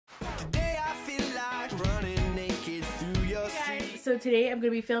today I'm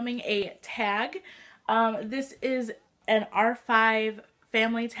going to be filming a tag. This is an R5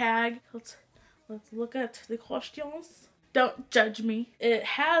 family tag. Let's look at the questions. Don't judge me. It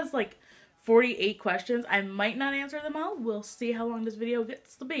has like 48 questions. I might not answer them all. We'll see how long this video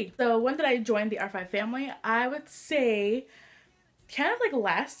gets to be. So when did I join the R5 family? I would say kind of like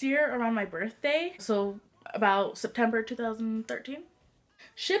last year around my birthday. So about September 2013.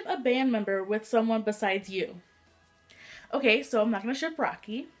 Ship a band member with someone besides you. Okay, so I'm not going to ship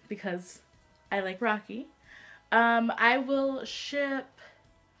Rocky because I like Rocky. I will ship...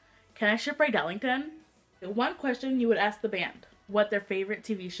 Can I ship Ray Dellington? One question you would ask the band, what their favorite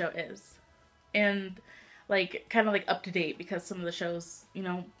TV show is. And like, kind of like up to date, because some of the shows, you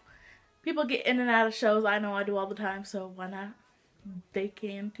know, people get in and out of shows. I know I do all the time, so why not? They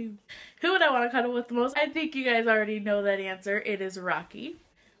can too. Who would I want to cuddle with the most? I think you guys already know that answer. It is Rocky.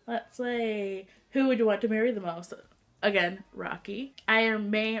 Let's say, who would you want to marry the most? Again, Rocky. I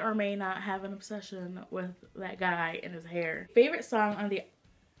may or may not have an obsession with that guy and his hair. Favorite song on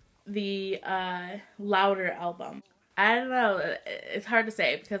the Louder album? I don't know. It's hard to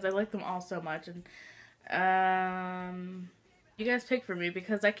say because I like them all so much, and you guys pick for me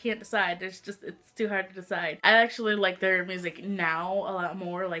because I can't decide. It's too hard to decide. I actually like their music now a lot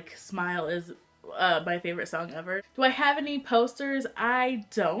more. Like Smile is my favorite song ever. Do I have any posters? I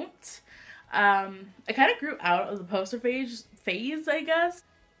don't. I kind of grew out of the poster phase, I guess.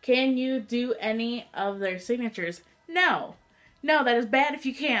 Can you do any of their signatures? No. No, that is bad if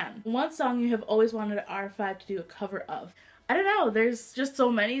you can. One song you have always wanted R5 to do a cover of. I don't know. There's just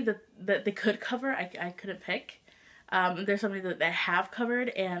so many that they could cover. I couldn't pick. There's something that they have covered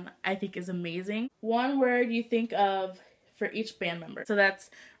and I think is amazing. One word you think of for each band member. So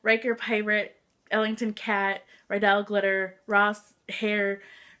that's Riker, Pirate, Ellington, Cat, Rydell, Glitter, Ross, Hair,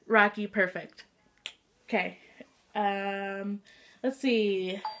 Rocky, Perfect. Okay. Let's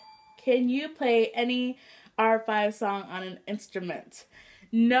see. Can you play any R5 song on an instrument?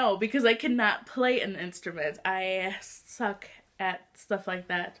 No, because I cannot play an instrument. I suck at stuff like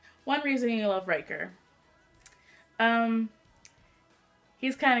that. One reason you love Riker.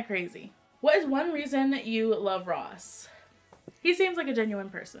 He's kind of crazy. What is one reason you love Ross? He seems like a genuine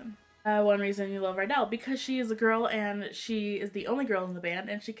person. One reason you love Rydell, because she is a girl and she is the only girl in the band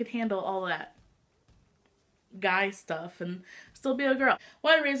and she could handle all that guy stuff and still be a girl.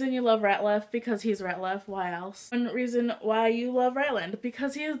 One reason you love Ratliff, because he's Ratliff. Why else? One reason why you love Ryland,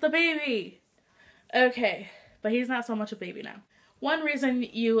 because he is the baby. Okay, but he's not so much a baby now. One reason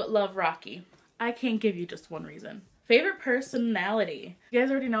you love Rocky. I can't give you just one reason. Favorite personality. You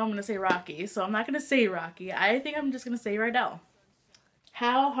guys already know I'm going to say Rocky, so I'm not going to say Rocky. I think I'm just going to say Rydell.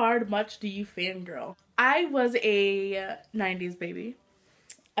 How much do you fangirl? I was a 90s baby.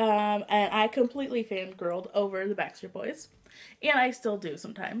 And I completely fangirled over the Backstreet Boys. And I still do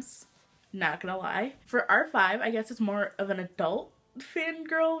sometimes. Not gonna lie. For R5, I guess it's more of an adult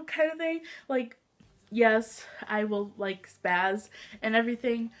fangirl kind of thing. Like, yes, I will like spaz and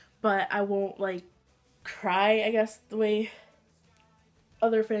everything, but I won't like cry, I guess, the way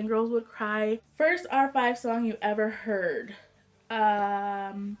other fangirls would cry. First R5 song you ever heard.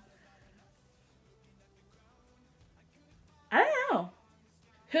 I don't know.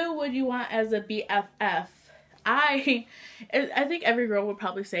 Who would you want as a BFF? I think every girl would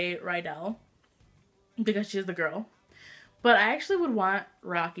probably say Rydell because she's the girl. But I actually would want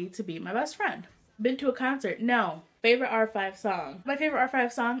Rocky to be my best friend. Been to a concert? No. Favorite R5 song? My favorite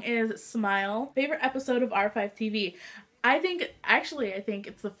R5 song is Smile. Favorite episode of R5 TV? I think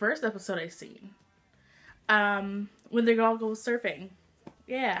it's the first episode I've seen. When the girl goes surfing.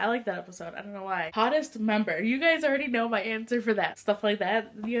 Yeah, I like that episode. I don't know why. Hottest member. You guys already know my answer for that. Stuff like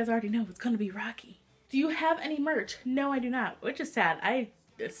that. You guys already know it's gonna be Rocky. Do you have any merch? No, I do not. Which is sad. I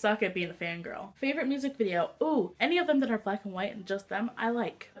suck at being a fangirl. Favorite music video? Ooh, any of them that are black and white and just them, I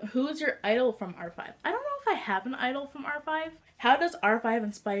like. Who is your idol from R5? I don't know if I have an idol from R5. How does R5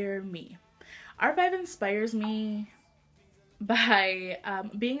 inspire me? R5 inspires me by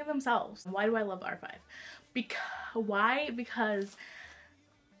being themselves. Why do I love R5? Why? Because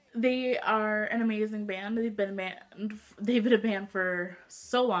they are an amazing band. They've been a band for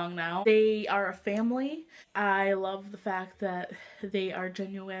so long now. They are a family. I love the fact that they are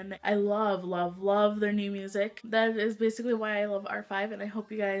genuine. I love their new music. That is basically why I love R5, and I hope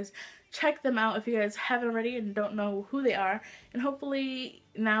you guys check them out if you guys haven't already and don't know who they are. And hopefully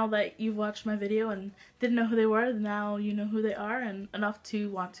now that you've watched my video and didn't know who they were, now you know who they are and enough to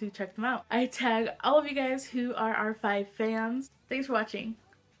want to check them out. I tag all of you guys who are R5 fans. Thanks for watching.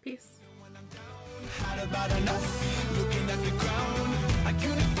 Peace.